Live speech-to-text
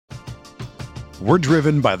We're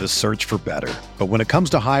driven by the search for better. But when it comes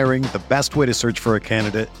to hiring, the best way to search for a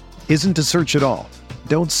candidate isn't to search at all.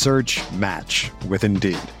 Don't search, match with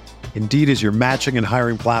Indeed. Indeed is your matching and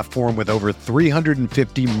hiring platform with over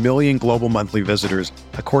 350 million global monthly visitors,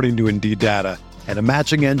 according to Indeed data, and a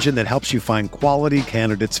matching engine that helps you find quality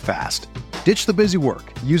candidates fast. Ditch the busy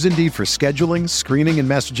work. Use Indeed for scheduling, screening, and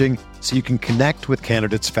messaging so you can connect with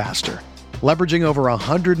candidates faster. Leveraging over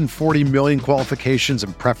 140 million qualifications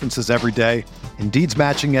and preferences every day, Indeed's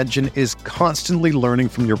matching engine is constantly learning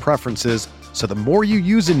from your preferences, so the more you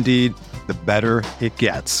use Indeed, the better it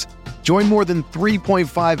gets. Join more than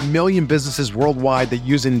 3.5 million businesses worldwide that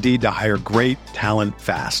use Indeed to hire great talent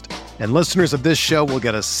fast. And listeners of this show will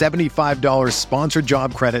get a $75 sponsored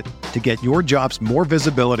job credit to get your jobs more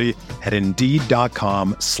visibility at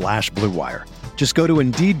Indeed.com/Blue Wire. Just go to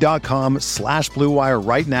Indeed.com/Blue Wire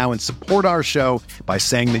right now and support our show by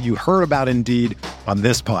saying that you heard about Indeed on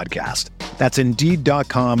this podcast. That's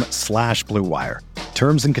Indeed.com/Blue Wire.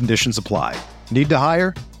 Terms and conditions apply. Need to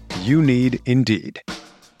hire? You need Indeed.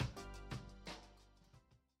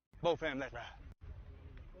 Bo fam, let's ride.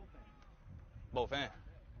 Bo fam,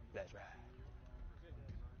 let's ride.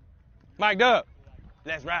 Mic'd up,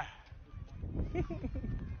 let's ride.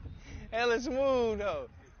 Hella smooth though.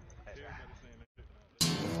 Let's ride.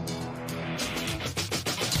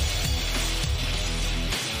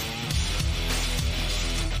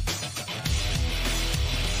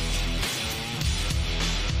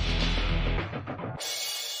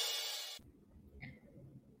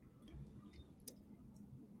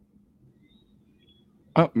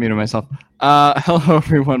 Oh, muted myself. Hello,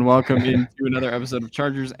 everyone. Welcome into another episode of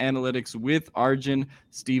Chargers Analytics with Arjun.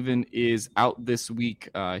 Steven is out this week.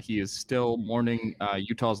 He is still mourning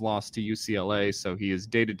Utah's loss to UCLA, so he is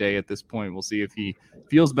day-to-day at this point. We'll see if he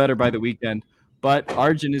feels better by the weekend. But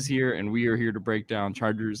Arjun is here, and we are here to break down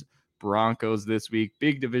Chargers Broncos this week.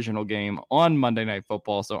 Big divisional game on Monday Night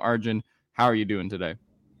Football. So, Arjun, how are you doing today?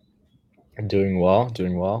 Doing well.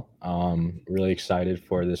 Really excited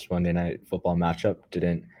for this Monday Night Football matchup.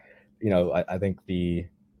 I think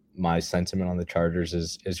my sentiment on the Chargers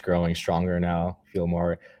is growing stronger now. Feel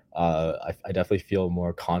more. I definitely feel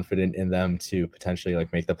more confident in them to potentially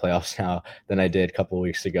make the playoffs now than I did a couple of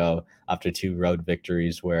weeks ago after 2 road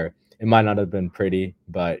victories where it might not have been pretty,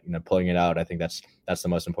 but pulling it out, I think that's the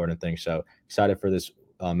most important thing. So excited for this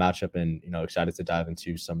matchup and excited to dive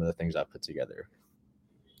into some of the things I've put together.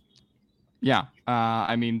 Yeah,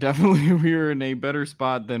 definitely we were in a better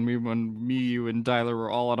spot than when me, you, and Tyler were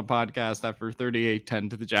all on a podcast after 38-10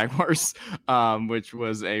 to the Jaguars, which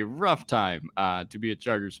was a rough time to be a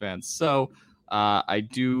Chargers fan. So I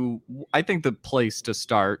think the place to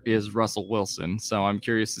start is Russell Wilson. So I'm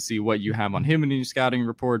curious to see what you have on him in your scouting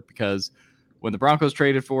report, because when the Broncos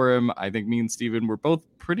traded for him, I think me and Steven were both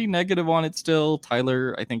pretty negative on it still.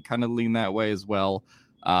 Tyler, I think, kind of leaned that way as well.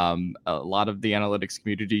 A lot of the analytics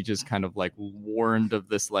community just kind of warned of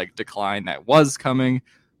this decline that was coming.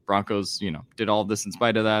 Broncos, did all of this in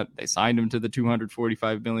spite of that. They signed him to the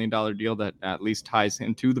 $245 million deal that at least ties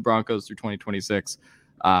him to the Broncos through 2026.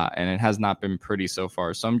 And it has not been pretty so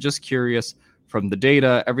far. So I'm just curious, from the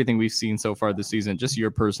data, everything we've seen so far this season, just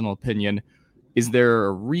your personal opinion. Is there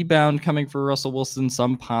a rebound coming for Russell Wilson,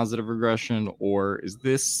 some positive regression, or is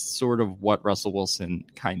this sort of what Russell Wilson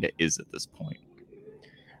kind of is at this point?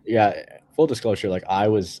 Yeah, full disclosure, I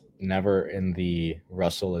was never in the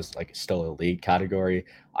Russell is still elite category.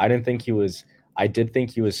 I did think he was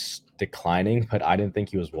declining, but I didn't think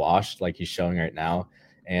he was washed like he's showing right now.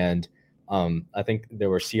 And I think there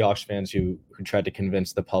were Seahawks fans who tried to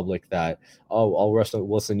convince the public that, all Russell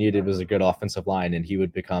Wilson needed was a good offensive line and he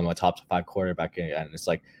would become a top 5 quarterback. And it's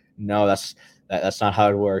no, that's not how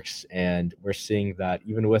it works. And we're seeing that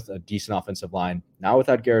even with a decent offensive line, now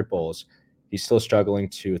without Garrett Bowles, he's still struggling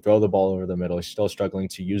to throw the ball over the middle. He's still struggling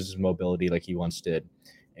to use his mobility like he once did.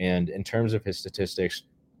 And in terms of his statistics,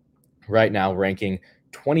 right now ranking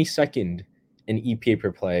 22nd in EPA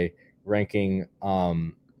per play,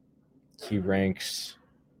 he ranks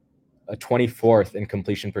a 24th in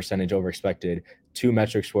completion percentage over expected, 2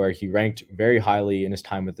 metrics where he ranked very highly in his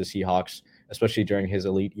time with the Seahawks, especially during his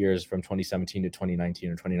elite years from 2017 to 2019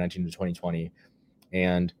 or 2019 to 2020.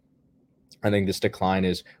 And I think this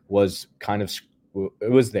decline was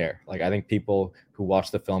there. I think people who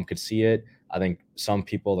watched the film could see it. I think some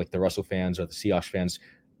people like the Russell fans or the Seahawks fans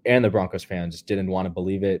and the Broncos fans didn't want to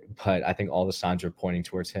believe it, but I think all the signs are pointing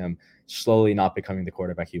towards him slowly not becoming the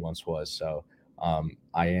quarterback he once was. So I'm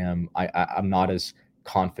not as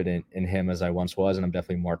confident in him as I once was, and I'm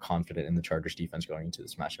definitely more confident in the Chargers defense going into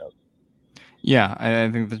this matchup. Yeah, I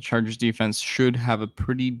think the Chargers defense should have a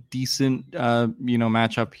pretty decent,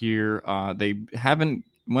 matchup here. They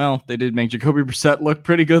did make Jacoby Brissett look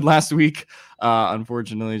pretty good last week.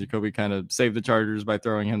 Unfortunately, Jacoby kind of saved the Chargers by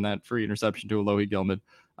throwing him that free interception to Alohi Gilman.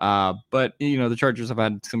 But the Chargers have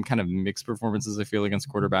had some kind of mixed performances, I feel, against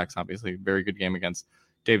quarterbacks. Obviously, very good game against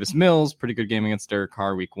Davis Mills, pretty good game against Derek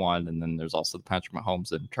Carr week 1. And then there's also the Patrick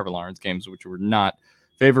Mahomes and Trevor Lawrence games, which were not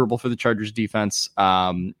favorable for the Chargers defense.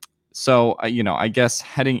 So, I guess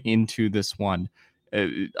heading into this one,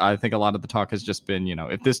 I think a lot of the talk has just been,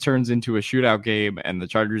 if this turns into a shootout game and the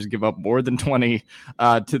Chargers give up more than 20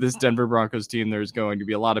 to this Denver Broncos team, there's going to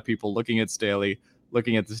be a lot of people looking at Staley,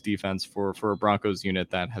 looking at this defense for a Broncos unit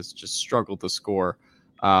that has just struggled to score.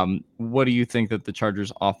 What do you think that the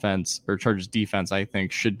Chargers offense or Chargers defense, I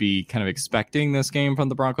think, should be kind of expecting this game from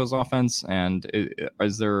the Broncos offense? And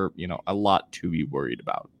is there, a lot to be worried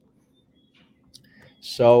about?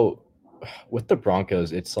 So with the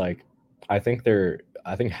Broncos, it's like I think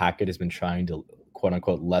Hackett has been trying to quote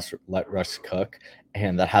unquote let Russ cook,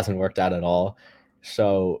 and that hasn't worked out at all.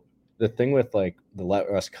 So the thing with like the let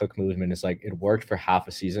Russ cook movement is like it worked for half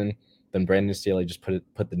a season. Then Brandon Staley just put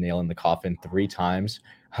the nail in the coffin 3 times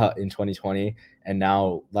in 2020, and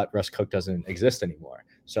now let Russ cook doesn't exist anymore.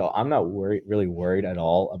 So I'm not really worried at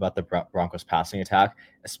all about the Broncos passing attack,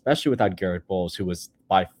 especially without Garrett Bowles, who was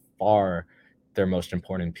by far their most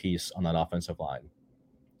important piece on that offensive line.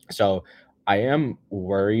 So I am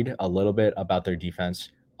worried a little bit about their defense.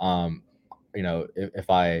 If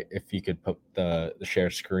you could put the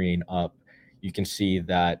shared screen up, you can see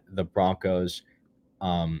that the Broncos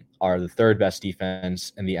are the 3rd best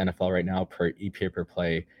defense in the NFL right now per EPA per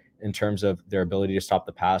play. In terms of their ability to stop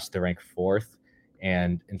the pass, they rank 4th.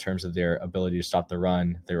 And in terms of their ability to stop the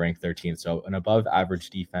run, they rank 13th. So an above average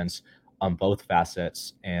defense on both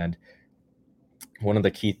facets. And one of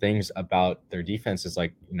the key things about their defense is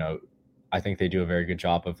like, I think they do a very good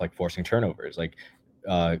job of like forcing turnovers. Like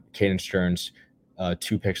Caden Stearns,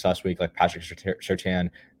 2 picks last week, like Patrick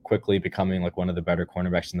Surtain quickly becoming like one of the better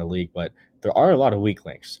cornerbacks in the league. But there are a lot of weak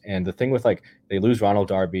links. And the thing with like they lose Ronald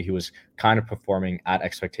Darby, who was kind of performing at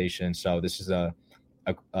expectation. So this is a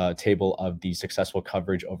table of the successful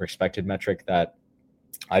coverage over expected metric that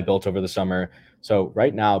I built over the summer. So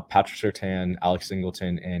right now, Patrick Surtain, Alex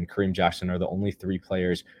Singleton, and Kareem Jackson are the only 3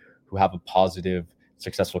 players who have a positive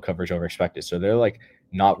successful coverage over expected. So they're like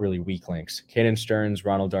not really weak links. Caden Stearns,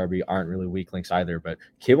 Ronald Darby aren't really weak links either, but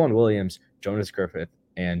K'Waun Williams, Jonas Griffith,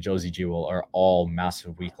 and Josie Jewell are all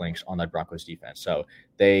massive weak links on that Broncos defense. So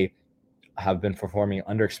they have been performing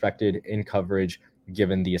under expected in coverage,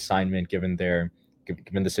 given the assignment, given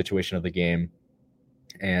the situation of the game.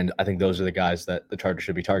 And I think those are the guys that the Chargers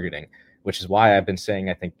should be targeting, which is why I've been saying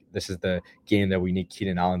I think this is the game that we need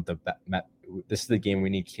Keenan Allen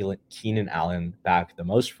Keenan Allen back the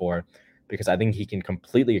most for, because I think he can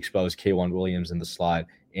completely expose K'Waun Williams in the slot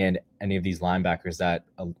and any of these linebackers that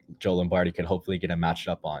Joe Lombardi can hopefully get him matched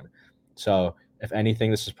up on. So if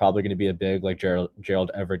anything, this is probably going to be a big like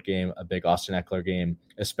Gerald Everett game, a big Austin Eckler game,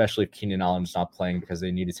 especially if Keenan Allen's not playing, because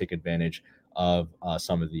they need to take advantage of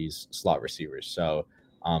some of these slot receivers. So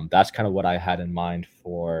that's kind of what I had in mind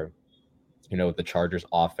for, the Chargers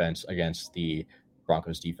offense against the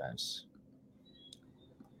Broncos defense.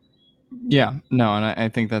 Yeah, no, and I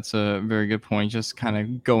think that's a very good point, just kind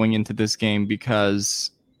of going into this game,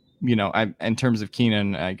 because, in terms of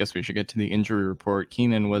Keenan, I guess we should get to the injury report.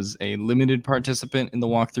 Keenan was a limited participant in the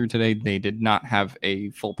walkthrough today. They did not have a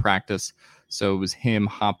full practice. So it was him,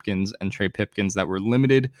 Hopkins, and Trey Pipkins that were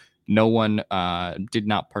limited. No one did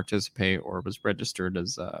not participate or was registered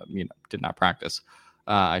as, did not practice,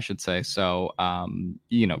 I should say. So,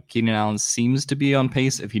 Keenan Allen seems to be on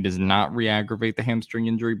pace, if he does not re-aggravate the hamstring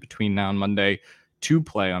injury between now and Monday, to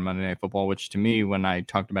play on Monday Night Football, which to me, when I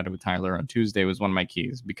talked about it with Tyler on Tuesday, was one of my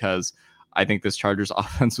keys, because I think this Chargers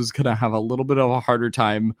offense was going to have a little bit of a harder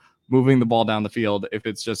time moving the ball down the field if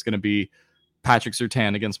it's just going to be Patrick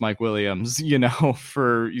Surtain against Mike Williams,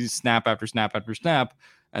 for snap after snap after snap.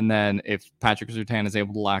 And then if Patrick Surtain is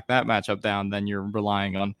able to lock that matchup down, then you're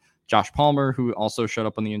relying on Josh Palmer, who also showed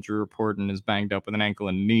up on the injury report and is banged up with an ankle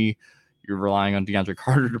and a knee. You're relying on DeAndre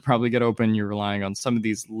Carter to probably get open. You're relying on some of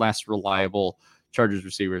these less reliable Chargers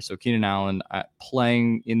receivers. So Keenan Allen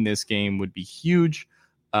playing in this game would be huge.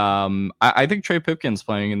 I think Trey Pipkins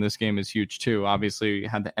playing in this game is huge too. Obviously, we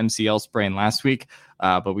had the MCL sprain last week,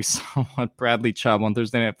 but we saw what Bradley Chubb on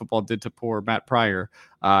Thursday Night Football did to poor Matt Pryor.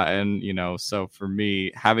 So for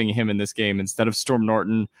me, having him in this game instead of Storm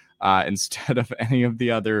Norton, instead of any of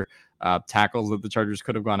the other tackles that the Chargers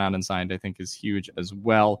could have gone out and signed, I think is huge as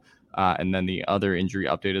well. And then the other injury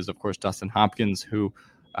update is, of course, Dustin Hopkins, who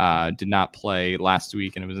did not play last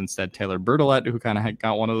week, and it was instead Taylor Bertolette who kind of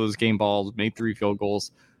got one of those game balls, made 3 field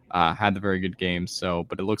goals, had the very good game. So,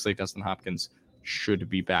 but it looks like Dustin Hopkins should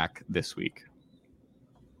be back this week.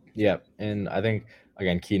 Yeah, and I think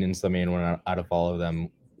again Keenan's the main one out of all of them.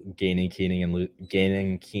 Gaining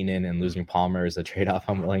Keenan and losing Palmer is a trade-off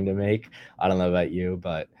I'm willing to make. I don't know about you,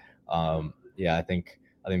 but yeah, I think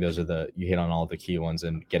those are you hit on all the key ones,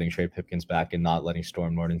 and getting Trey Pipkins back and not letting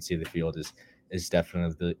Storm Norton see the field is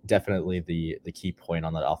definitely the key point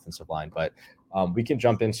on that offensive line. But we can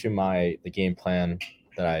jump into the game plan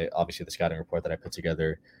that obviously the scouting report that I put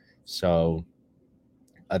together. So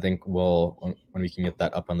I think when we can get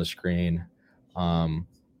that up on the screen,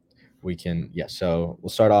 we can, so we'll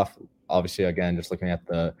start off, obviously, again, just looking at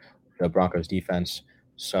the Broncos defense.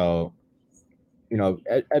 So, Ejiro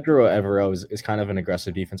Evero is kind of an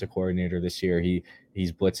aggressive defensive coordinator this year.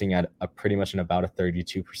 He's blitzing at pretty much about a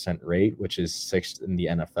 32% rate, which is 6th in the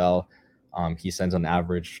NFL. He sends an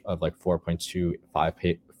average of like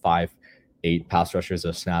 4.258 pass rushers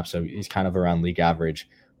a snap. So he's kind of around league average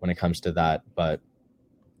when it comes to that. But,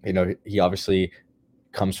 he obviously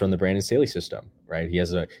comes from the Brandon Staley system, right? He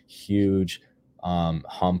has a huge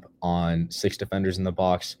hump on 6 defenders in the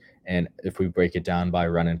box. And if we break it down by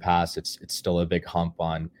run and pass, it's still a big hump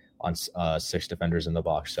on 6 defenders in the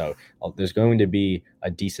box. So there's going to be a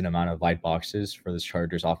decent amount of light boxes for this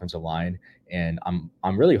Chargers offensive line. And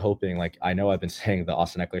I'm really hoping, like, I know I've been saying the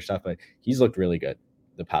Austin Eckler stuff, but he's looked really good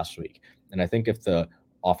the past week. And I think if the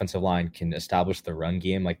offensive line can establish the run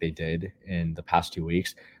game like they did in the past 2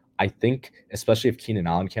 weeks, I think, especially if Keenan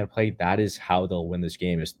Allen can't play, that is how they'll win this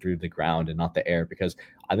game, is through the ground and not the air, because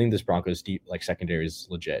I think this Broncos secondary is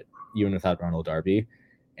legit, even without Ronald Darby.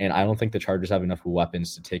 And I don't think the Chargers have enough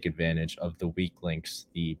weapons to take advantage of the weak links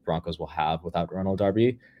the Broncos will have without Ronald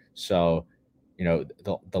Darby. So,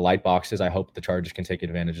 the light boxes, I hope the Chargers can take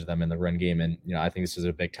advantage of them in the run game. And, I think this is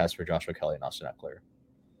a big test for Joshua Kelly and Austin Eckler.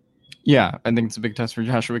 Yeah, I think it's a big test for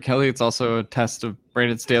Joshua Kelly. It's also a test of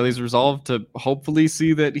Brandon Staley's resolve to hopefully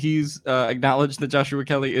see that he's acknowledged that Joshua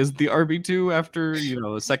Kelly is the RB2 after,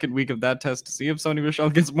 the second week of that test, to see if Sony Michel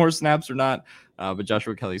gets more snaps or not. But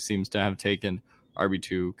Joshua Kelly seems to have taken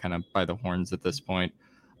RB2 kind of by the horns at this point.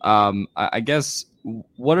 I guess,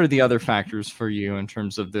 what are the other factors for you in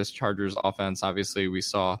terms of this Chargers offense? Obviously, we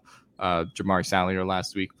saw Jamari Sallier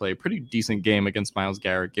last week play a pretty decent game against Myles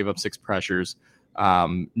Garrett, gave up 6 pressures.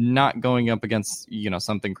 Not going up against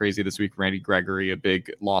something crazy this week. Randy Gregory, a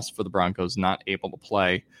big loss for the Broncos, not able to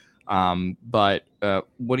play. But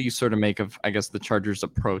what do you sort of make of, I guess, the Chargers'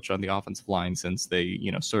 approach on the offensive line, since they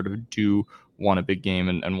sort of do want a big game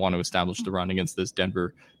and want to establish the run against this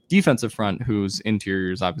Denver defensive front, whose interior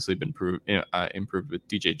has obviously been improved with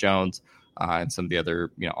DJ Jones and some of the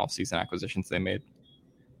other offseason acquisitions they made?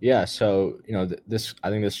 Yeah, so I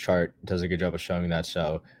think this chart does a good job of showing that.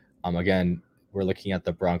 So again, we're looking at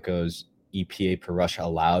the Broncos EPA per rush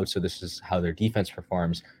allowed. So this is how their defense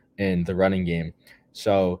performs in the running game.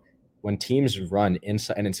 So when teams run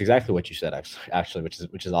inside, and it's exactly what you said, actually,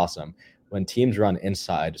 which is awesome. When teams run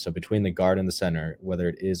inside, so between the guard and the center, whether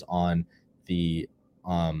it is on the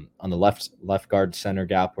left guard center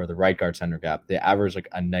gap or the right guard center gap, they average like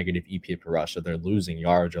a negative EPA per rush. So they're losing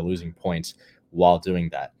yards or losing points while doing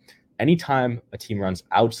that. Anytime a team runs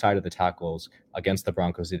outside of the tackles against the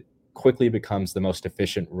Broncos, it quickly becomes the most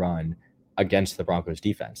efficient run against the Broncos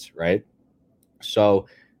defense, right? So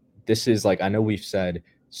this is, like, I know we've said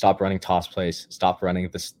stop running toss plays, stop running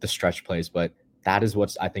the stretch plays, but that is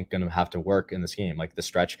what's, I think, going to have to work in this game. Like the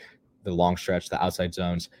stretch, the long stretch, the outside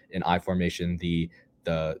zones in I formation, the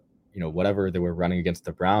whatever they were running against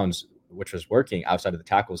the Browns, which was working outside of the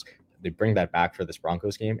tackles, they bring that back for this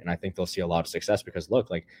Broncos game. And I think they'll see a lot of success, because look,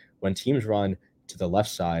 like when teams run to the left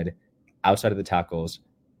side outside of the tackles,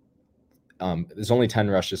 there's only 10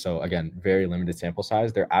 rushes. So again, very limited sample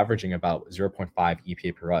size. They're averaging about 0.5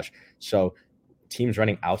 EPA per rush. So teams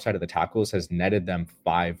running outside of the tackles has netted them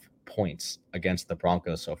 5 points against the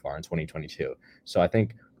Broncos so far in 2022. So I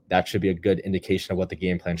think that should be a good indication of what the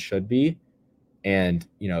game plan should be. And,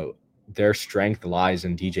 their strength lies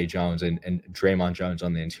in DJ Jones and Draymond Jones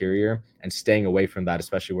on the interior, and staying away from that,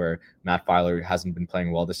 especially where Matt Filer hasn't been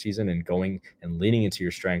playing well this season, and going and leaning into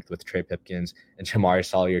your strength with Trey Pipkins and Jamari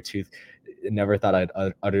Sallier. Never thought I'd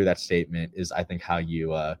utter that statement, is I think how you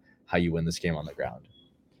win this game on the ground.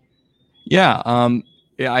 Yeah.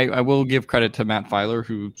 I will give credit to Matt Filer,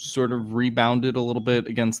 who sort of rebounded a little bit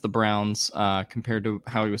against the Browns compared to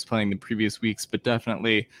how he was playing the previous weeks, but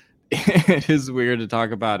definitely it is weird to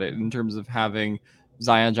talk about it in terms of having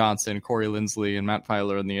Zion Johnson, Corey Linsley, and Matt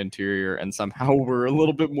Filer in the interior, and somehow we're a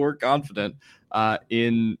little bit more confident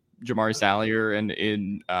in Jamari Sallier and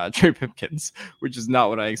in Trey Pipkins, which is not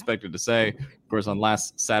what I expected to say. Of course, on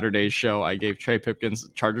last Saturday's show, I gave Trey Pipkins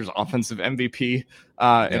Chargers offensive MVP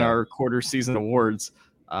in our quarter season awards.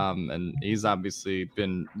 And he's obviously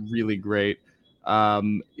been really great.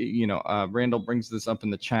 Randall brings this up in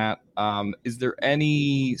the chat. Is there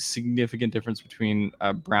any significant difference between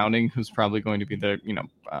Browning, who's probably going to be the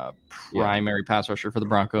primary pass rusher for the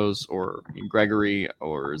Broncos, or Gregory,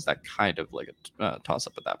 or is that kind of like a toss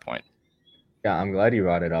up at that point? Yeah, I'm glad you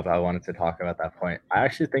brought it up. I wanted to talk about that point. I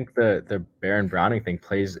actually think the Baron Browning thing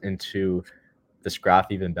plays into this graph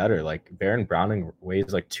even better. Like Baron Browning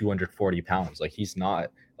weighs like 240 pounds. Like he's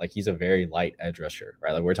a very light edge rusher,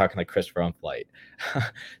 right? Like we're talking like Chris Rumph light.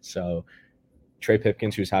 So Trey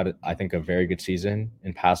Pipkins, who's had, I think, a very good season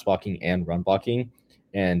in pass blocking and run blocking.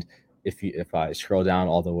 And if I scroll down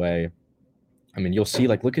all the way, I mean, you'll see,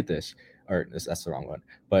 like, look at this. Or that's the wrong one.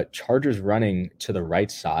 But Chargers running to the right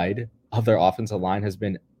side of their offensive line has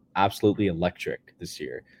been absolutely electric this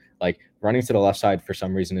year. Like running to the left side for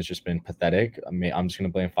some reason has just been pathetic. I mean, I'm just going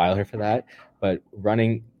to blame Filer for that. But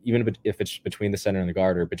running, even if it's between the center and the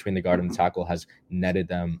guard, or between the guard and the tackle, has netted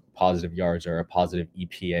them positive yards or a positive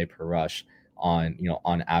EPA per rush on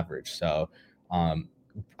average. So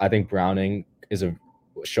I think Browning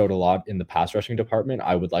showed a lot in the pass rushing department.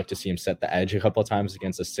 I would like to see him set the edge a couple of times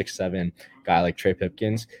against a 6'7" guy like Trey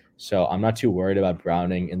Pipkins. So I'm not too worried about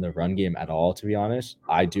Browning in the run game at all, to be honest.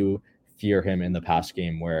 I do fear him in the pass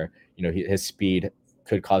game, where his speed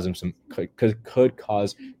could cause him could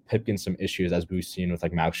cause Pipkins some issues, as we've seen with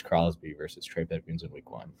like Max Crosby versus Trey Pipkins in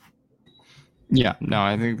Week 1. Yeah, no,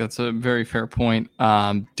 I think that's a very fair point.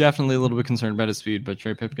 Definitely a little bit concerned about his speed, but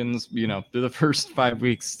Trey Pipkins, through the first 5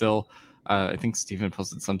 weeks still, I think Steven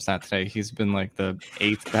posted some stat today. He's been like the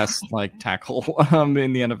 8th best tackle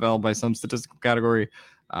in the NFL by some statistical category.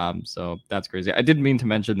 So that's crazy. I didn't mean to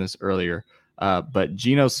mention this earlier, but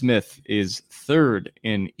Geno Smith is 3rd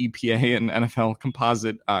in EPA and NFL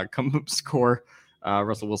composite score.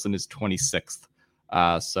 Russell Wilson is 26th.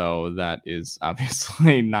 So that is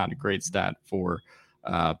obviously not a great stat for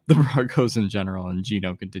the Broncos in general. And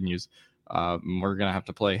Geno continues. We're going to have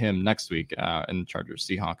to play him next week in Chargers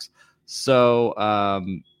Seahawks. So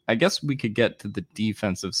I guess we could get to the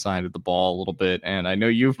defensive side of the ball a little bit. And I know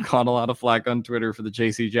you've caught a lot of flack on Twitter for the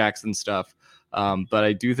JC Jackson stuff. But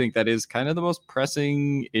I do think that is kind of the most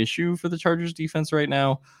pressing issue for the Chargers defense right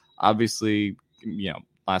now. Obviously,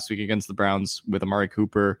 last week against the Browns with Amari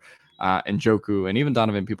Cooper and Njoku and even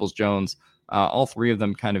Donovan Peoples-Jones, all three of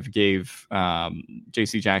them kind of gave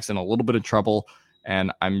JC Jackson a little bit of trouble.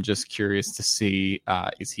 And I'm just curious to see,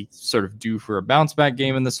 is he sort of due for a bounce back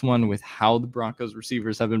game in this one with how the Broncos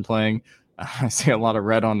receivers have been playing? I see a lot of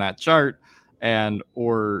red on that chart.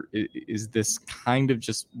 Or is this kind of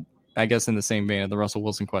just, I guess, in the same vein of the Russell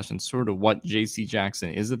Wilson question, sort of what JC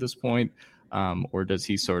Jackson is at this point? Or does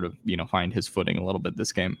he sort of, find his footing a little bit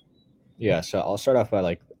this game? Yeah, so I'll start off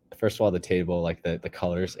by first of all, the table, the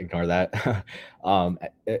colors, ignore that.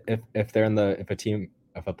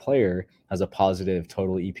 If a player has a positive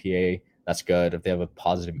total EPA, that's good. If they have a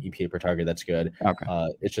positive EPA per target, that's good. Okay.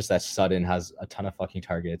 It's just that Sutton has a ton of fucking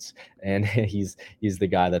targets, and he's the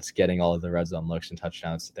guy that's getting all of the red zone looks and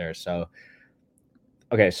touchdowns there. So,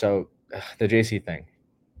 okay, so the JC thing,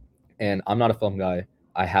 and I'm not a film guy.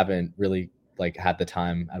 I haven't really had the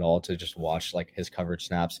time at all to just watch his coverage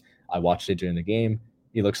snaps. I watched it during the game.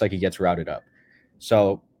 He looks like he gets routed up.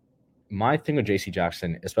 So my thing with JC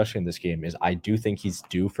Jackson, especially in this game, is I do think he's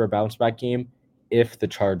due for a bounce back game if the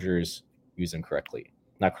Chargers use him correctly.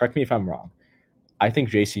 Now, correct me if I'm wrong. I think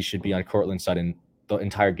JC should be on Courtland Sutton the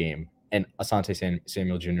entire game, and Asante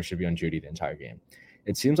Samuel Jr. should be on Judy the entire game.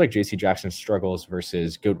 It seems like JC Jackson struggles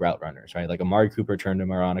versus good route runners, right? Like Amari Cooper turned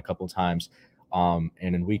him around a couple of times. And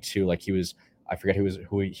in week 2, I forget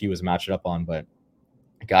who he was matched up on, but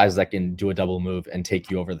guys that can do a double move and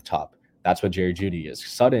take you over the top. That's what Jerry Jeudy is.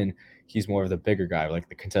 Sutton, he's more of the bigger guy, like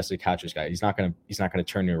the contested catches guy. He's not gonna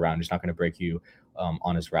turn you around. He's not gonna break you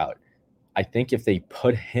on his route. I think if they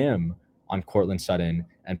put him on Courtland Sutton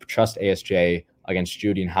and trust ASJ against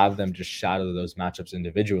Jeudy and have them just shadow those matchups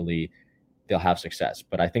individually, they'll have success.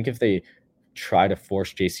 But I think if they try to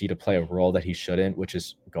force JC to play a role that he shouldn't, which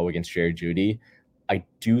is go against Jerry Jeudy, I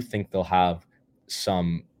do think they'll have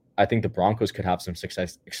some. I think the Broncos could have some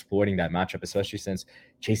success exploiting that matchup, especially since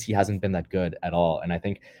JC hasn't been that good at all. And I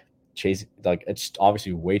think Chase, it's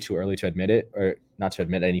obviously way too early to admit it, or not to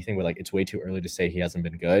admit anything, but it's way too early to say he hasn't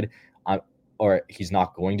been good, or he's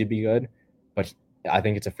not going to be good. But I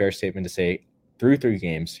think it's a fair statement to say through 3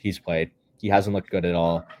 games he's played, he hasn't looked good at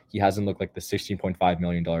all. He hasn't looked like the $16.5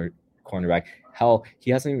 million cornerback. Hell,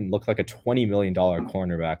 he hasn't even looked like a $20 million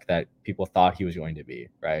cornerback that people thought he was going to be,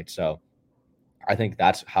 right? So I think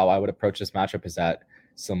that's how I would approach this matchup. Is that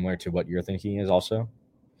similar to what you're thinking is also?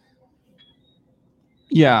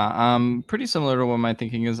 Yeah, pretty similar to what my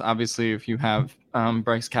thinking is. Obviously, if you have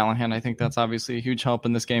Bryce Callahan, I think that's obviously a huge help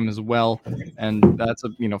in this game as well. And that's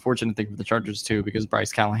a fortunate thing for the Chargers too, because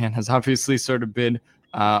Bryce Callahan has obviously sort of been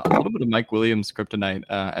a little bit of Mike Williams kryptonite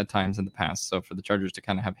at times in the past. So for the Chargers to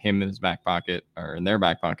kind of have him in his back pocket, or in their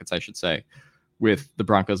back pockets, I should say, with the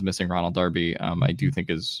Broncos missing Ronald Darby, I do think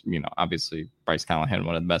is obviously Bryce Callahan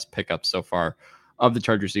one of the best pickups so far of the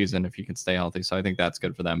Charger season if he can stay healthy. So I think that's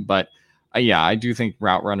good for them. But yeah, I do think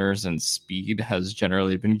route runners and speed has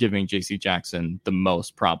generally been giving J.C. Jackson the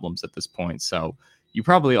most problems at this point. So you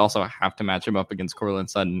probably also have to match him up against Courtland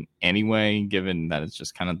Sutton anyway, given that it's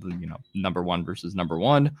just kind of the number one versus number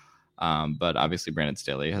one. But obviously Brandon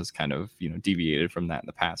Staley has kind of deviated from that in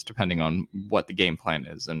the past, depending on what the game plan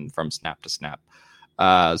is and from snap to snap.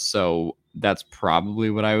 So that's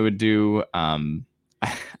probably what I would do.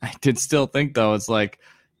 I did still think though, it's like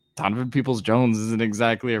Donovan Peoples-Jones isn't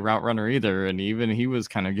exactly a route runner either. And even he was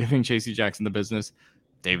kind of giving J.C. Jackson the business.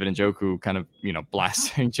 David Njoku kind of,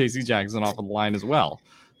 blasting J.C. Jackson off of the line as well.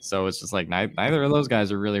 So it's just like neither of those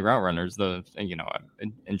guys are really route runners.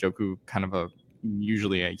 Njoku kind of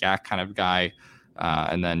usually a yak kind of guy.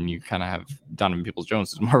 And then you kind of have Donovan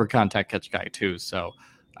Peoples-Jones who's more of a contact catch guy too. So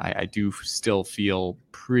I do still feel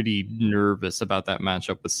pretty nervous about that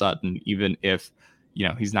matchup with Sutton, even if,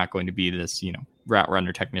 he's not going to be this, route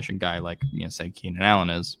runner technician guy like say Keenan Allen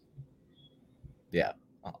is. Yeah,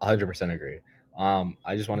 100% agree.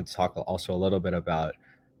 I just wanted to talk also a little bit about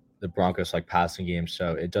the Broncos passing game.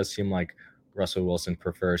 So it does seem like Russell Wilson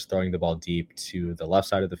prefers throwing the ball deep to the left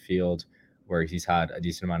side of the field, where he's had a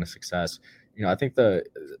decent amount of success. I think the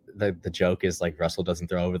joke is Russell doesn't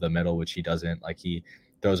throw over the middle, which he doesn't. He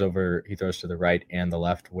throws to the right and the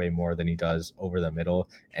left way more than he does over the middle.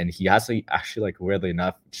 And he actually weirdly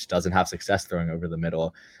enough, just doesn't have success throwing over the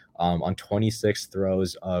middle. On 26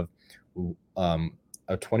 throws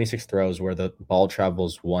where the ball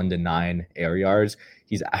travels 1 to 9 air yards,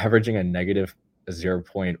 he's averaging a negative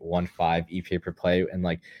 0.15 EPA per play. And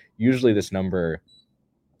usually this number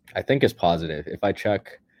I think is positive. If I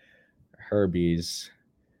check Herbie's,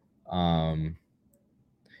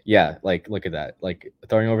 yeah, look at that.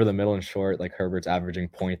 Throwing over the middle and short, Herbert's averaging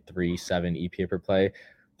 0.37 EPA per play.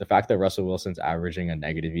 The fact that Russell Wilson's averaging a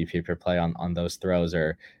negative EPA per play on those throws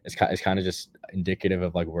is kind of just indicative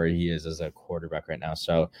of where he is as a quarterback right now.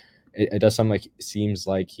 So it does seems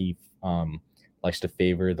like he likes to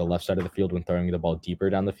favor the left side of the field when throwing the ball deeper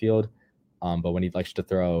down the field. But when he likes to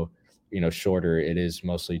throw, shorter, it is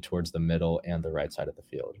mostly towards the middle and the right side of the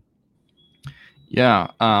field. Yeah,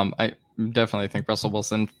 I definitely think Russell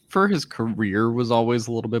Wilson for his career was always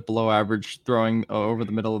a little bit below average throwing over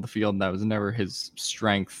the middle of the field. That was never his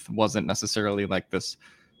strength. Wasn't necessarily this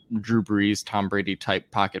Drew Brees, Tom Brady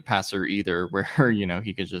type pocket passer either, where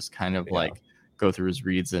he could just kind of go through his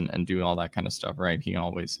reads and do all that kind of stuff, right? He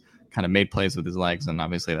always kind of made plays with his legs, and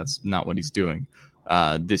obviously that's not what he's doing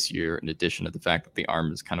this year, in addition to the fact that the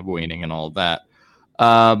arm is kind of waning and all of that.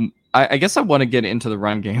 I guess I want to get into the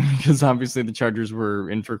run game because obviously the Chargers were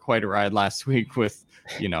in for quite a ride last week with,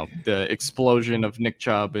 the explosion of Nick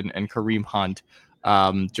Chubb and Kareem Hunt.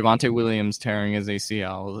 Javonte Williams tearing his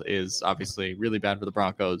ACL is obviously really bad for the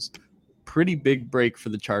Broncos. Pretty big break for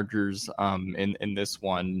the Chargers in this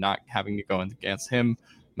one, not having to go against him.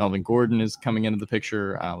 Melvin Gordon is coming into the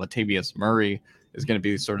picture. Latavius Murray is going to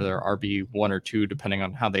be sort of their RB 1 or 2, depending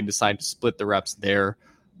on how they decide to split the reps there.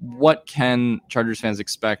 What can Chargers fans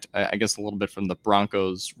expect, I guess, a little bit from the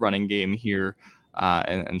Broncos running game here,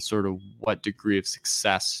 and sort of what degree of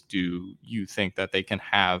success do you think that they can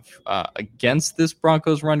have against this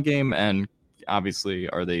Broncos run game? And obviously,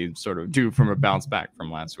 are they sort of due from a bounce back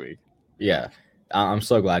from last week? Yeah, I'm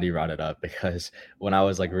so glad you brought it up, because when I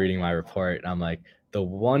was reading my report, I'm the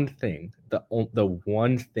one thing the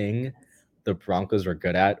Broncos were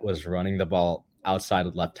good at was running the ball outside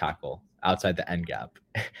of left tackle, outside the end gap.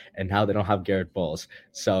 And now they don't have Garrett Bowles.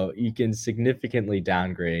 So you can significantly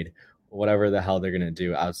downgrade whatever the hell they're going to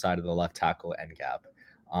do outside of the left tackle end gap.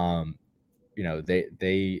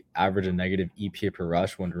 They average a negative EPA per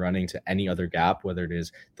rush when running to any other gap, whether it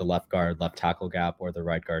is the left guard, left tackle gap, or the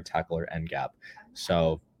right guard tackle or end gap.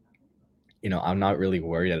 So, I'm not really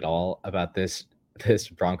worried at all about this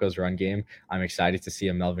Broncos run game. I'm excited to see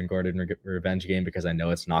a Melvin Gordon revenge game, because I know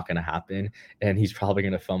it's not going to happen, and he's probably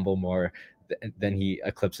going to fumble more than he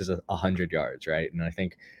eclipses 100 yards, right? And I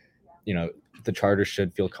think, the Chargers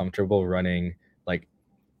should feel comfortable running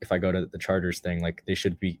if I go to the Chargers thing, like they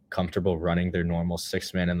should be comfortable running their normal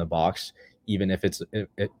 6-man in the box, even if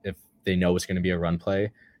if they know it's going to be a run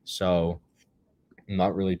play. So I'm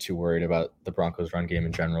not really too worried about the Broncos run game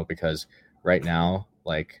in general, because right now,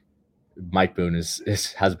 like Mike Boone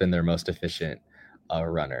has been their most efficient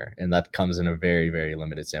runner, and that comes in a very, very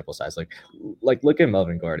limited sample size. Like look at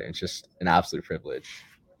Melvin Gordon. It's just an absolute privilege.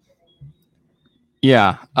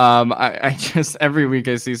 Yeah. I just every week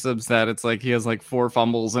I see some stat. It's like he has like 4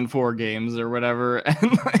 fumbles in 4 games or whatever,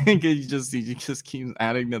 and like he just keeps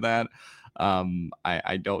adding to that.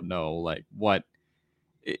 I don't know like what.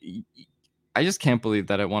 I just can't believe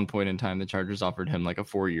that at one point in time the Chargers offered him like a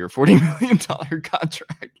 4-year, $40 million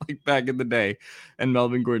contract like back in the day, and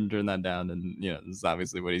Melvin Gordon turned that down. And this is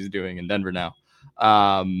obviously what he's doing in Denver now.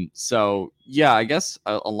 So yeah, I guess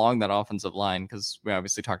along that offensive line, because we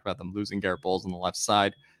obviously talked about them losing Garrett Bowles on the left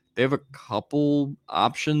side, they have a couple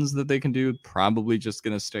options that they can do. Probably just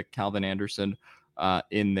going to stick Calvin Anderson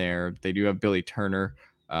in there. They do have Billy Turner,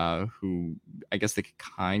 who I guess they could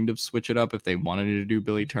kind of switch it up if they wanted to do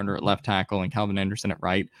Billy Turner at left tackle and Calvin Anderson at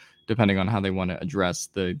right, depending on how they want to address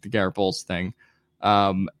the Garrett Bowles thing.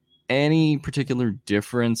 Any particular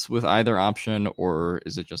difference with either option, or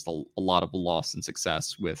is it just a lot of loss and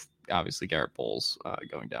success with obviously Garrett Bowles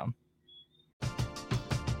going down?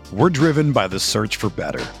 We're driven by the search for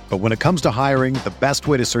better. But when it comes to hiring, the best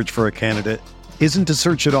way to search for a candidate isn't to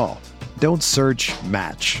search at all. Don't search,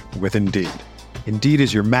 match with Indeed. Indeed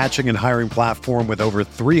is your matching and hiring platform with over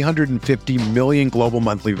 350 million global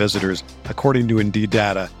monthly visitors, according to Indeed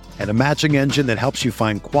data, and a matching engine that helps you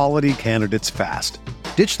find quality candidates fast.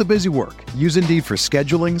 Ditch the busy work. Use Indeed for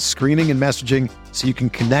scheduling, screening, and messaging so you can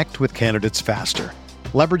connect with candidates faster.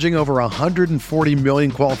 Leveraging over 140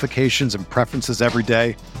 million qualifications and preferences every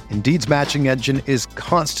day, Indeed's matching engine is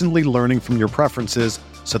constantly learning from your preferences,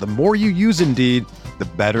 so the more you use Indeed, the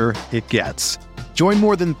better it gets. Join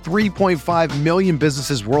more than 3.5 million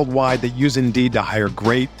businesses worldwide that use Indeed to hire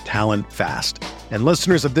great talent fast. And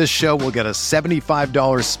listeners of this show will get a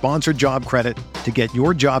 $75 sponsored job credit to get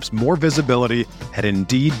your jobs more visibility at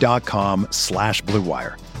Indeed.com/Blue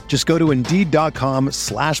Wire. Just go to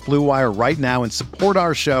Indeed.com/Blue Wire right now and support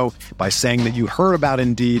our show by saying that you heard about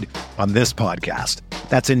Indeed on this podcast.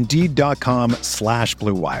 That's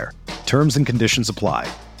Indeed.com/Blue Wire. Terms and conditions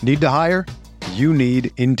apply. Need to hire? You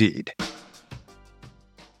need Indeed.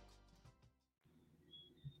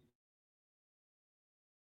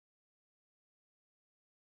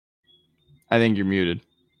 I think you're muted.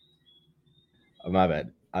 Oh, my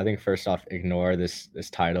bad. I think first off, ignore this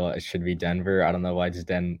title. It should be Denver. I don't know why it's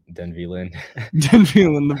Denvilan.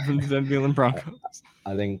 Denvilan Broncos.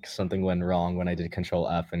 I think something went wrong when I did Control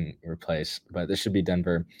F and replace, but this should be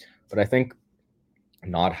Denver. But I think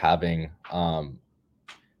not having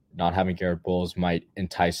Garrett Bowles might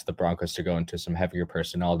entice the Broncos to go into some heavier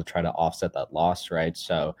personnel to try to offset that loss, right?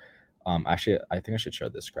 So actually, I think I should show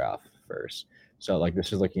this graph first. So like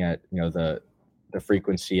this is looking at the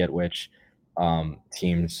frequency at which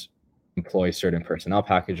teams employ certain personnel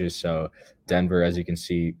packages. So Denver, as you can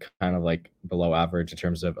see, kind of like below average in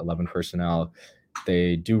terms of 11 personnel.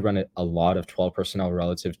 They do run a lot of 12 personnel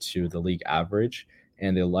relative to the league average,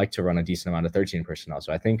 and they like to run a decent amount of 13 personnel.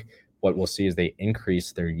 So I think what we'll see is they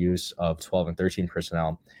increase their use of 12 and 13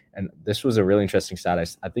 personnel. And this was a really interesting stat.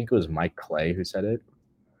 I think it was Mike Clay who said it,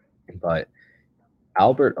 but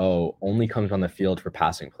Albert O only comes on the field for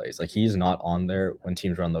passing plays. Like he's not on there when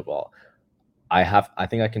teams run the ball. I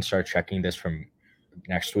think I can start checking this from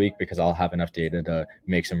next week because I'll have enough data to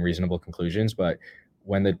make some reasonable conclusions. But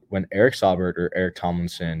when Eric Saubert or Eric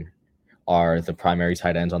Tomlinson are the primary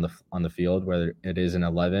tight ends on the field, whether it is an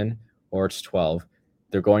 11 or it's 12,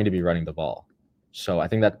 they're going to be running the ball. So I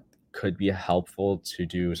think that could be helpful to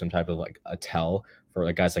do some type of like a tell for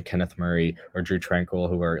like guys like Kenneth Murray or Drew Tranquil,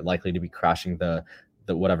 who are likely to be crashing the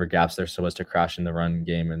whatever gaps they're supposed to crash in the run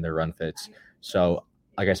game and their run fits. So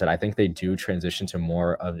like I said, I think they do transition to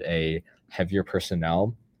more of a heavier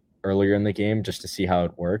personnel earlier in the game just to see how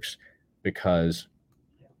it works, because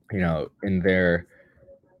in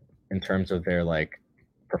terms of their like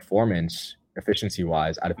performance efficiency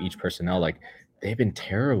wise out of each personnel, like they've been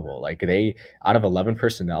terrible. Like they, out of 11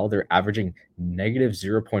 personnel, they're averaging negative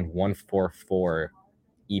 0.144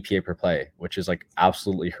 EPA per play, which is like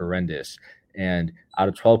absolutely horrendous. And out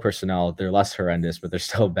of 12 personnel, they're less horrendous, but they're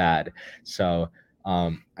still bad. So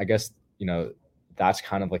I guess, that's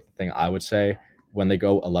kind of like the thing I would say. When they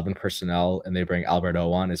go 11 personnel and they bring Albert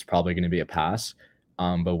O on, it's probably going to be a pass.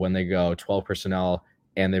 But when they go 12 personnel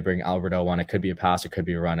and they bring Albert O on, it could be a pass, it could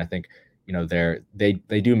be a run. I think,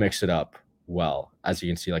 they do mix it up well. As you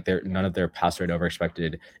can see, like none of their pass rate over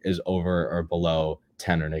expected is over or below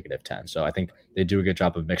 10 or negative 10. So I think they do a good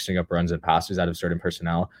job of mixing up runs and passes out of certain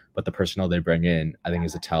personnel, but the personnel they bring in, I think,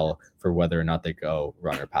 is a tell for whether or not they go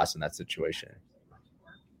run or pass in that situation.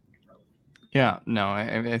 Yeah, no,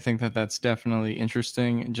 I think that's definitely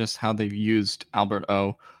interesting, just how they've used Albert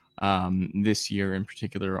O this year in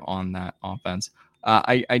particular on that offense.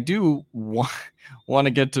 I do want to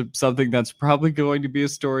get to something that's probably going to be a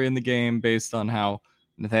story in the game based on how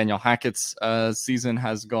Nathaniel Hackett's season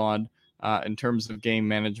has gone in terms of game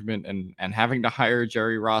management and having to hire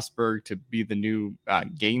Jerry Rosberg to be the new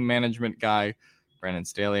game management guy. Brandon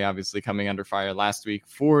Staley obviously coming under fire last week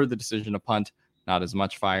for the decision to punt. Not as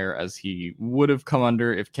much fire as he would have come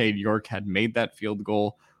under if Cade York had made that field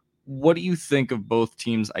goal. What do you think of both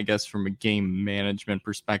teams, I guess, from a game management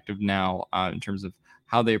perspective now in terms of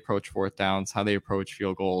how they approach fourth downs, how they approach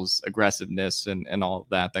field goals, aggressiveness, and all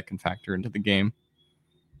of that can factor into the game?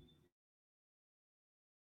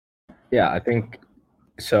 Yeah, I think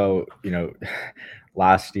so.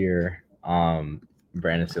 Last year,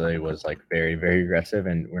 Brandon Staley was like very, very aggressive,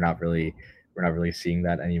 and we're not really seeing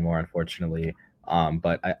that anymore, unfortunately.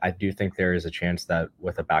 But I do think there is a chance that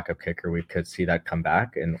with a backup kicker, we could see that come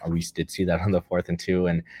back. And we did see that on the 4th and 2.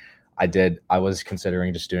 And I was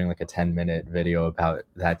considering just doing like a 10-minute video about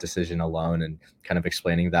that decision alone and kind of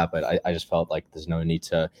explaining that. But I just felt like there's no need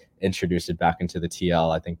to introduce it back into the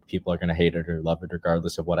TL. I think people are going to hate it or love it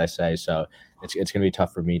regardless of what I say. So it's going to be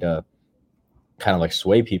tough for me to kind of like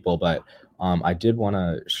sway people. But I did want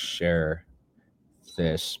to share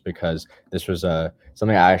this because this was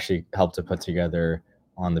something I actually helped to put together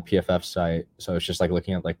on the PFF site. So it's just like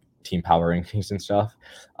looking at like team power rankings and stuff.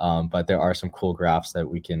 But there are some cool graphs that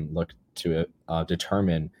we can look to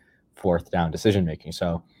determine fourth down decision making.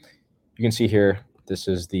 So you can see here, this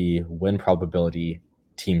is the win probability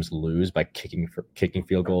teams lose by kicking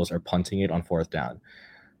field goals or punting it on fourth down.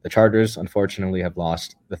 The Chargers, unfortunately, have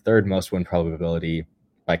lost the 3rd most win probability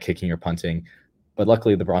by kicking or punting. But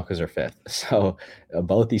luckily, the Broncos are 5th. So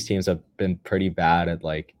both these teams have been pretty bad at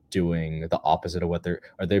like doing the opposite of what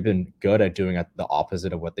they've been good at doing the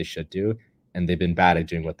opposite of what they should do, and they've been bad at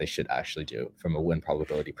doing what they should actually do from a win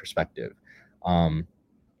probability perspective. And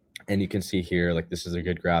you can see here, like this is a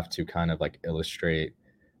good graph to kind of like illustrate,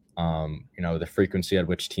 the frequency at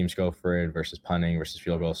which teams go for it versus punting versus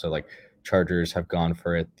field goal. So like Chargers have gone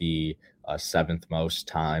for it the 7th most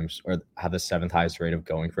times, or have the 7th highest rate of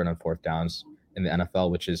going for it on fourth downs in the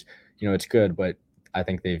NFL, which is, it's good, but I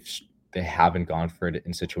think they haven't gone for it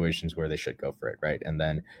in situations where they should go for it, right? And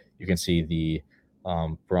then you can see the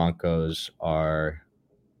Broncos are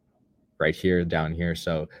right here, down here.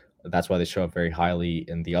 So that's why they show up very highly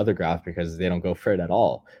in the other graph, because they don't go for it at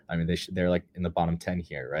all. I mean, they're like in the bottom 10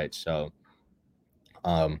 here, right? So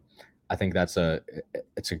I think it's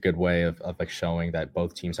a good way of like showing that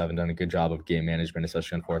both teams haven't done a good job of game management,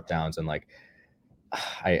 especially on fourth downs. And like,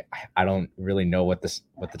 I don't really know what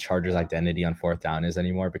the Chargers' identity on fourth down is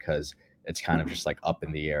anymore, because it's kind of just like up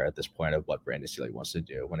in the air at this point of what Brandon Staley wants to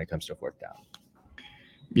do when it comes to fourth down.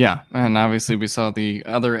 Yeah, and obviously we saw the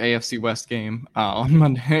other AFC West game on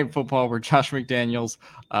Monday Night Football where Josh McDaniels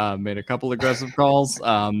made a couple aggressive calls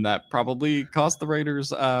that probably cost the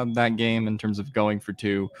Raiders that game in terms of going for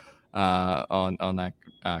 2 on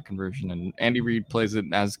that conversion. And Andy Reid plays it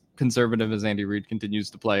as conservative as Andy Reid continues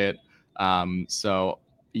to play it. So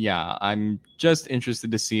yeah, I'm just interested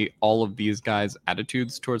to see all of these guys'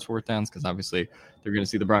 attitudes towards fourth downs, because obviously they're going to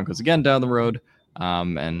see the Broncos again down the road.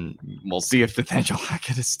 And we'll see if Nathaniel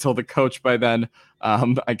Hackett is still the coach by then.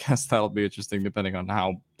 I guess that'll be interesting depending on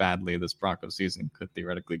how badly this Broncos season could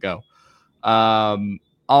theoretically go.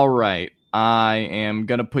 All right. I am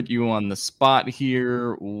going to put you on the spot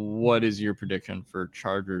here. What is your prediction for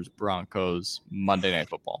Chargers Broncos Monday Night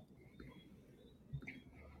Football?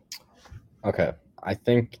 Okay. I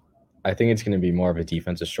think it's going to be more of a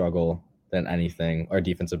defensive struggle than anything, or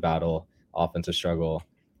defensive battle, offensive struggle.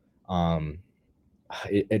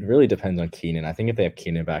 It really depends on Keenan. I think if they have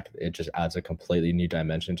Keenan back, it just adds a completely new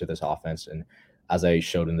dimension to this offense. And as I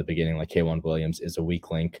showed in the beginning, like K'Waun Williams is a weak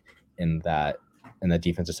link in that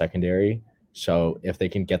defensive secondary. So if they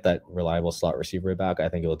can get that reliable slot receiver back, I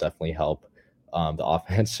think it will definitely help the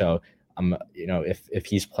offense. So if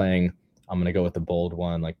he's playing, I'm going to go with the bold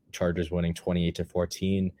one, like Chargers winning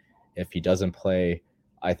 28-14. If he doesn't play,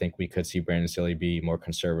 I think we could see Brandon Staley be more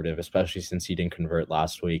conservative, especially since he didn't convert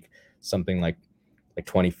last week. Something like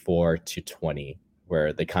 24-20,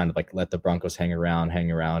 where they kind of like let the Broncos hang around,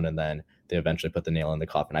 and then they eventually put the nail in the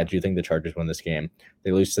coffin. I do think the Chargers win this game.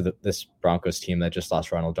 They lose to this Broncos team that just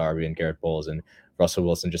lost Ronald Darby and Garrett Bowles, and Russell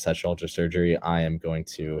Wilson just had shoulder surgery. I am going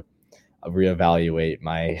to reevaluate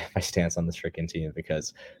my stance on this freaking team,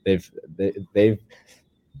 because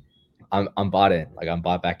I'm bought in. Like, I'm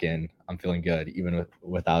bought back in. I'm feeling good even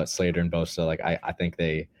without Slater and Bosa. Like, I think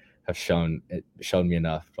they have shown me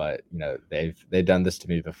enough, but they've done this to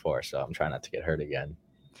me before, so I'm trying not to get hurt again.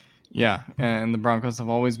 Yeah, and the Broncos have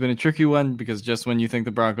always been a tricky one, because just when you think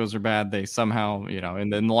the Broncos are bad, they somehow,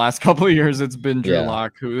 and in the last couple of years, it's been Drew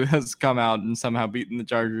Lock who has come out and somehow beaten the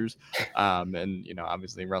Chargers. And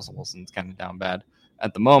obviously Russell Wilson's kind of down bad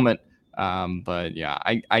at the moment. But yeah,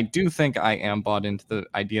 I do think I am bought into the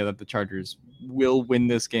idea that the Chargers will win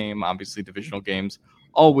this game. Obviously, divisional games,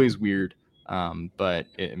 always weird. But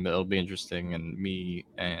it'll be interesting. And me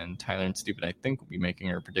and Tyler and Stupid, I think, will be making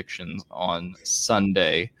our predictions on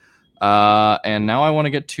Sunday. And now I want to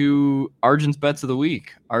get to Arjun's bets of the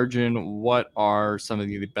week. Arjun, what are some of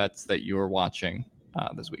the bets that you're watching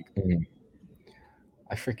this week?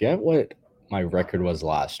 I forget what my record was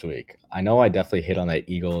last week. I know I definitely hit on that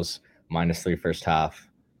Eagles -3 first half.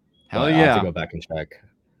 Hell yeah! I have to go back and check.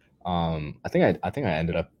 I think I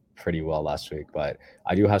ended up pretty well last week, but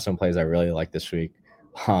I do have some plays I really like this week.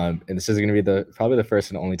 And this is going to be probably the first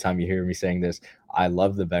and only time you hear me saying this. I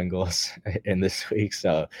love the Bengals in this week,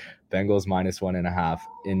 so Bengals -1.5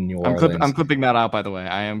 in New Orleans. I'm clipping that out, by the way.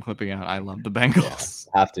 I am clipping out. I love the Bengals.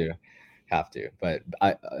 Yeah, have to. But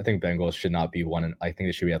I think Bengals should not be one. I think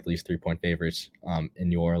they should be at least 3-point favorites in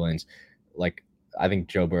New Orleans. Like, I think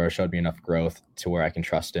Joe Burrow showed me enough growth to where I can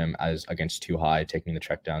trust him as against too high, taking the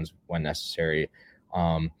checkdowns when necessary.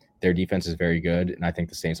 Their defense is very good, and I think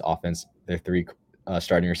the Saints offense, their 3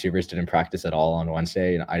 starting receivers didn't practice at all on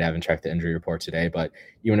Wednesday, and I haven't checked the injury report today, but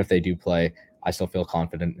even if they do play, I still feel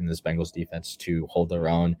confident in this Bengals defense to hold their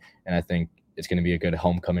own, and I think it's going to be a good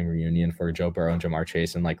homecoming reunion for Joe Burrow and Jamar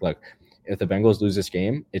Chase. And look, if the Bengals lose this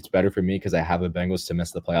game, it's better for me because I have the Bengals to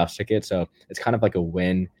miss the playoffs ticket, so it's kind of like a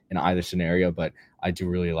win in either scenario, but I do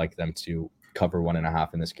really like them to cover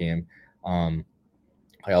 1.5 in this game.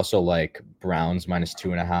 I also like Browns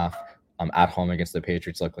 -2.5 at home against the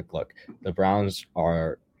Patriots. Look, the Browns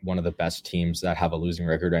are one of the best teams that have a losing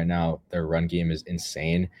record right now. Their run game is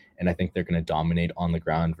insane, and I think they're going to dominate on the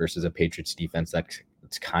ground versus a Patriots defense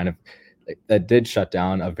that did shut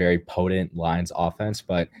down a very potent Lions offense,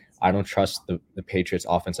 but I don't trust the Patriots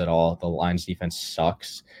offense at all. The Lions defense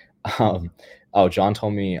sucks. John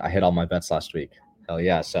told me I hit all my bets last week. Hell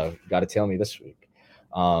yeah, so you got to tell me this week.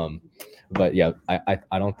 But yeah,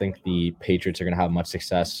 I don't think the Patriots are going to have much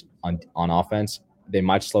success on offense. They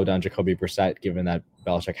might slow down Jacoby Brissett, given that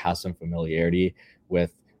Belichick has some familiarity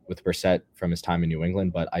with Brissett from his time in New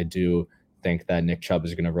England. But I do think that Nick Chubb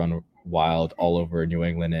is going to run wild all over New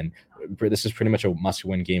England, and this is pretty much a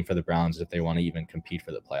must-win game for the Browns if they want to even compete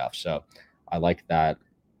for the playoffs. So I like that,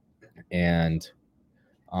 and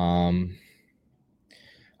I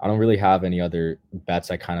don't really have any other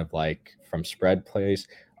bets I kind of like from spread plays.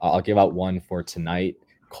 I'll give out one for tonight.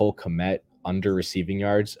 Cole Kmet under receiving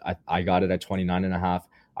yards. I got it at 29.5.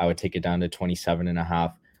 I would take it down to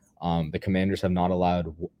 27.5. The Commanders have not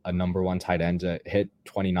allowed a number 1 tight end to hit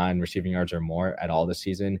 29 receiving yards or more at all this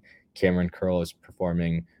season. Cameron Curl is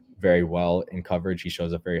performing very well in coverage. He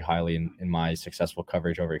shows up very highly in my successful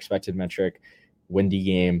coverage over expected metric. Windy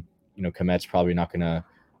game, Kmet's probably not going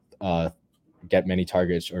to get many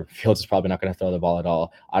targets, or Fields is probably not going to throw the ball at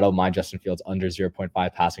all. I don't mind Justin Fields under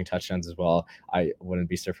 0.5 passing touchdowns as well. I wouldn't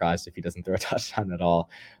be surprised if he doesn't throw a touchdown at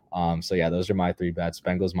all. So yeah, those are my 3 bets.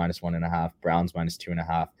 Bengals -1.5, Browns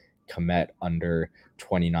 -2.5, Kmet under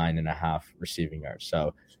 29.5 receiving yards.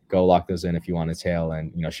 So go lock those in if you want to tail,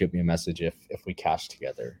 and shoot me a message if we cash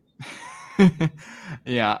together.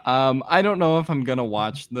 Yeah, I don't know if I'm gonna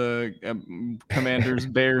watch the Commanders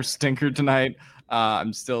Bears stinker tonight.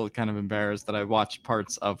 I'm still kind of embarrassed that I watched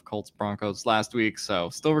parts of Colts Broncos last week, so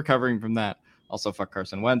still recovering from that. Also, fuck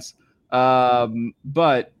Carson Wentz.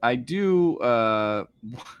 But I do. I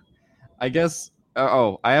guess.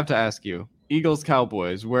 I have to ask you. Eagles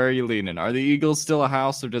Cowboys. Where are you leaning? Are the Eagles still a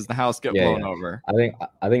house, or does the house get blown over?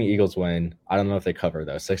 I think Eagles win. I don't know if they cover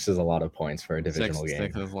though. 6 is a lot of points for a divisional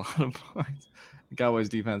game. 6 is a lot of points. The Cowboys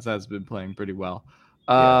defense has been playing pretty well.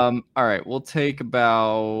 All right, we'll take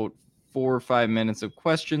about 4 or 5 minutes of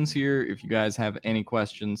questions here. If you guys have any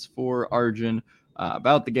questions for Arjun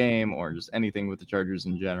about the game or just anything with the Chargers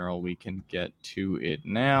in general, we can get to it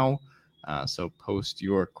now. So post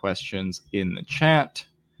your questions in the chat.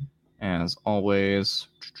 As always,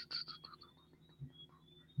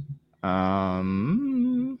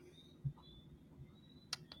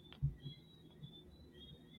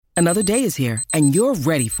 Another day is here, and you're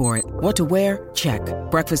ready for it. What to wear? Check.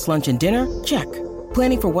 Breakfast, lunch, and dinner? Check.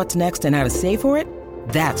 Planning for what's next and how to save for it?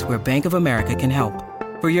 That's where Bank of America can help.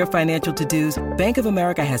 For your financial to-dos, Bank of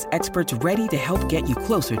America has experts ready to help get you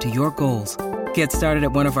closer to your goals. Get started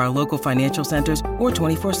at one of our local financial centers or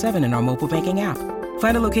 24/7 in our mobile banking app.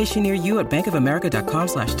 Find a location near you at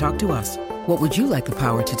bankofamerica.com/talktous. What would you like the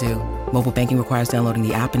power to do? Mobile banking requires downloading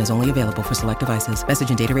the app and is only available for select devices. Message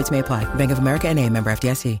and data rates may apply. Bank of America N.A., member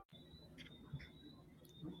FDIC.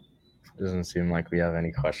 Doesn't seem like we have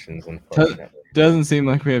any questions, unfortunately. Doesn't seem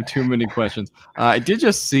like we have too many questions. I did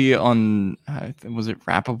just see on, was it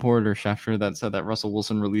Rappaport or Schefter that said that Russell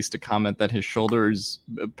Wilson released a comment that his shoulder is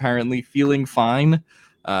apparently feeling fine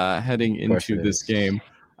heading into this game.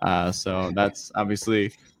 So that's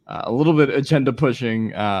obviously a little bit agenda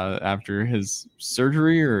pushing after his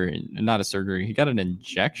surgery, or not a surgery. He got an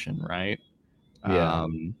injection, right? Yeah.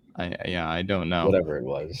 I don't know. Whatever it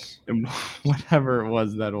was. Whatever it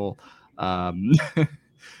was that'll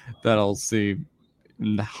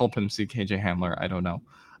help him see KJ Hamler. I don't know.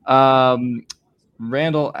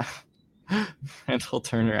 Randall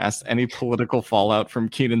Turner asked any political fallout from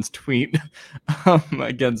Keenan's tweet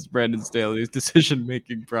against Brandon Staley's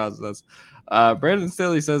decision-making process. Brandon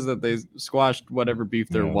Staley says that they squashed whatever beef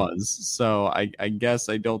there was. So I guess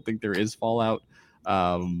I don't think there is fallout.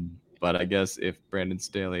 But I guess if Brandon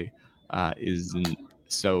Staley isn't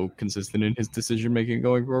so consistent in his decision-making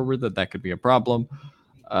going forward, that could be a problem.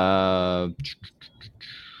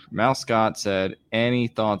 Mal Scott said, any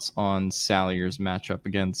thoughts on Salyer's matchup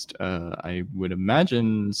against, I would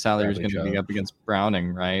imagine Salyer's going to be up against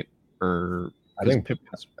Browning, right? Or I think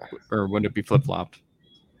or would it be flip-flopped?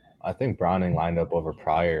 I think Browning lined up over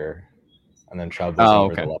Pryor, and then Chubb was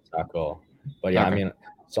over the left tackle. But yeah, I mean,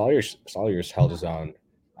 Salyer's held his own.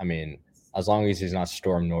 I mean, as long as he's not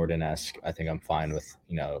Storm Norden-esque, I think I'm fine with,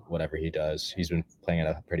 whatever he does. He's been playing at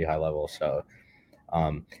a pretty high level. So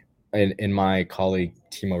in my colleague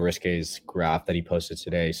Timo Riske's graph that he posted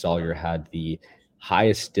today, Salyer had the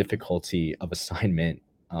highest difficulty of assignment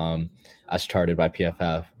as charted by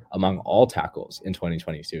PFF among all tackles in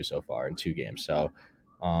 2022 so far in 2 games. So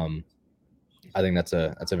I think that's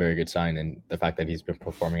a very good sign. And the fact that he's been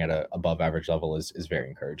performing at a above average level is very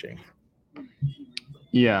encouraging.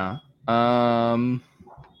 Yeah. I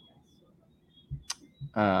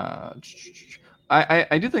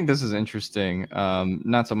do think this is interesting.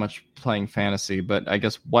 Not so much playing fantasy, but I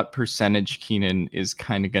guess what percentage Keenan is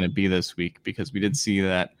kind of going to be this week, because we did see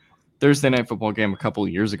that Thursday Night Football game a couple of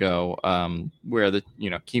years ago, where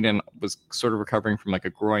Keenan was sort of recovering from like a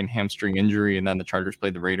groin hamstring injury, and then the Chargers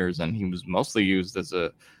played the Raiders, and he was mostly used as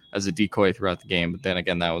a decoy throughout the game. But then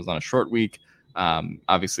again, that was on a short week.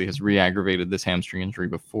 Obviously has re-aggravated this hamstring injury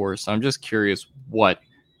before. So I'm just curious what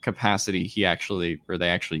capacity they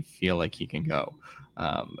actually feel like he can go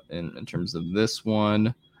in terms of this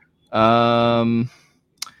one. I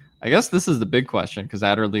guess this is the big question, because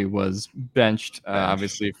Adderley was benched,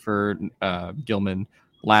 obviously, for Gilman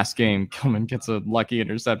last game. Gilman gets a lucky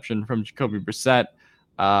interception from Jacoby Brissett.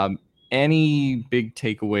 Any big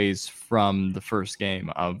takeaways from the first game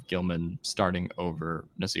of Gilman starting over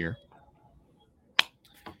Nasir?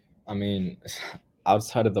 I mean,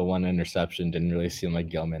 outside of the one interception, didn't really seem like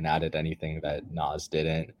Gilman added anything that Nas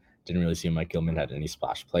didn't. Didn't really seem like Gilman had any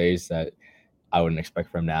splash plays that I wouldn't expect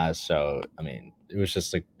from Nas. So, I mean, it was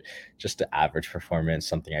just an average performance,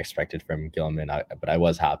 something I expected from Gilman. But I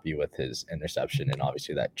was happy with his interception, and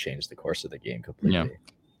obviously that changed the course of the game completely.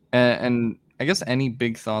 Yeah. And I guess any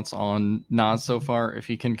big thoughts on Nas so far, if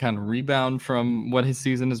he can kind of rebound from what his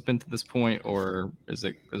season has been to this point, or is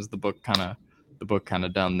the book kind of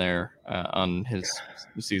down there on his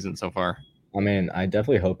season so far? I mean, I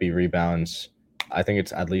definitely hope he rebounds. I think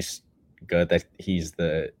it's at least good that he's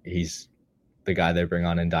the guy they bring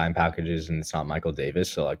on in dime packages, and it's not Michael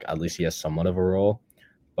Davis. So like at least he has somewhat of a role.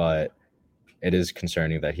 But it is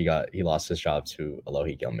concerning that he lost his job to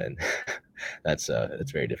Alohi Gilman. That's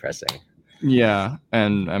very depressing. Yeah,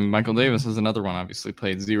 and Michael Davis is another one. Obviously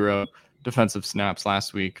played 0 defensive snaps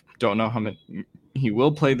last week. Don't know how many he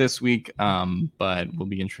will play this week, but will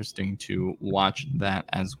be interesting to watch that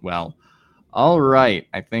as well. All right,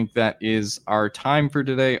 I think that is our time for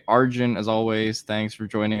today. Arjun, as always, thanks for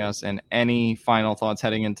joining us. And any final thoughts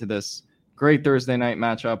heading into this great Thursday night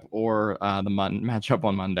matchup, or the matchup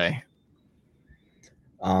on Monday?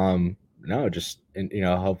 No, just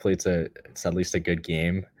hopefully it's at least a good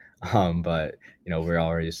game. But we're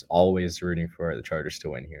always rooting for the Chargers to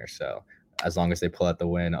win here. So as long as they pull out the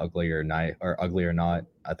win, ugly or not,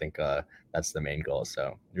 I think that's the main goal.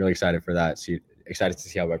 So really excited for that. Excited to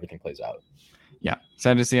see how everything plays out. Yeah,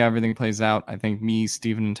 excited to see how everything plays out. I think me,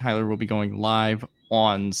 Steven, and Tyler will be going live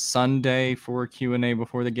on Sunday for Q&A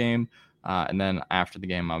before the game. And then after the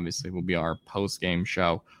game, obviously, will be our post-game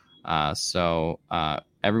show. So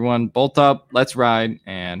everyone bolt up, let's ride,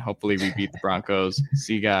 and hopefully we beat the Broncos.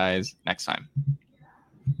 See you guys next time.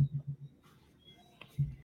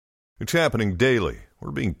 It's happening daily.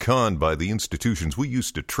 We're being conned by the institutions we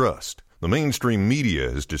used to trust. The mainstream media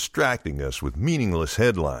is distracting us with meaningless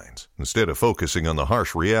headlines instead of focusing on the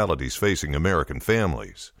harsh realities facing American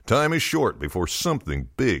families. Time is short before something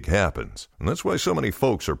big happens, and that's why so many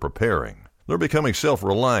folks are preparing. They're becoming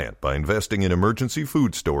self-reliant by investing in emergency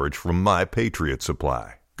food storage from My Patriot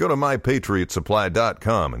Supply. Go to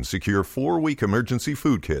MyPatriotSupply.com and secure 4-week emergency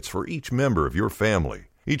food kits for each member of your family.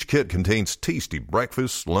 Each kit contains tasty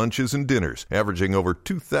breakfasts, lunches, and dinners, averaging over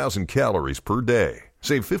 2,000 calories per day.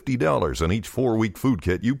 Save $50 on each 4-week food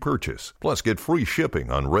kit you purchase. Plus, get free shipping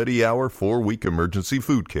on Ready Hour 4-week emergency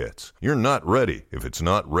food kits. You're not ready if it's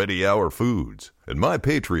not Ready Hour foods. At My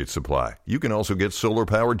Patriot Supply, you can also get solar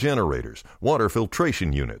power generators, water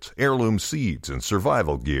filtration units, heirloom seeds, and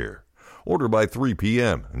survival gear. Order by 3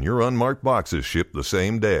 p.m. and your unmarked boxes ship the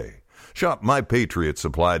same day. Shop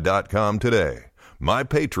MyPatriotSupply.com today.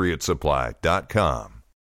 MyPatriotSupply.com.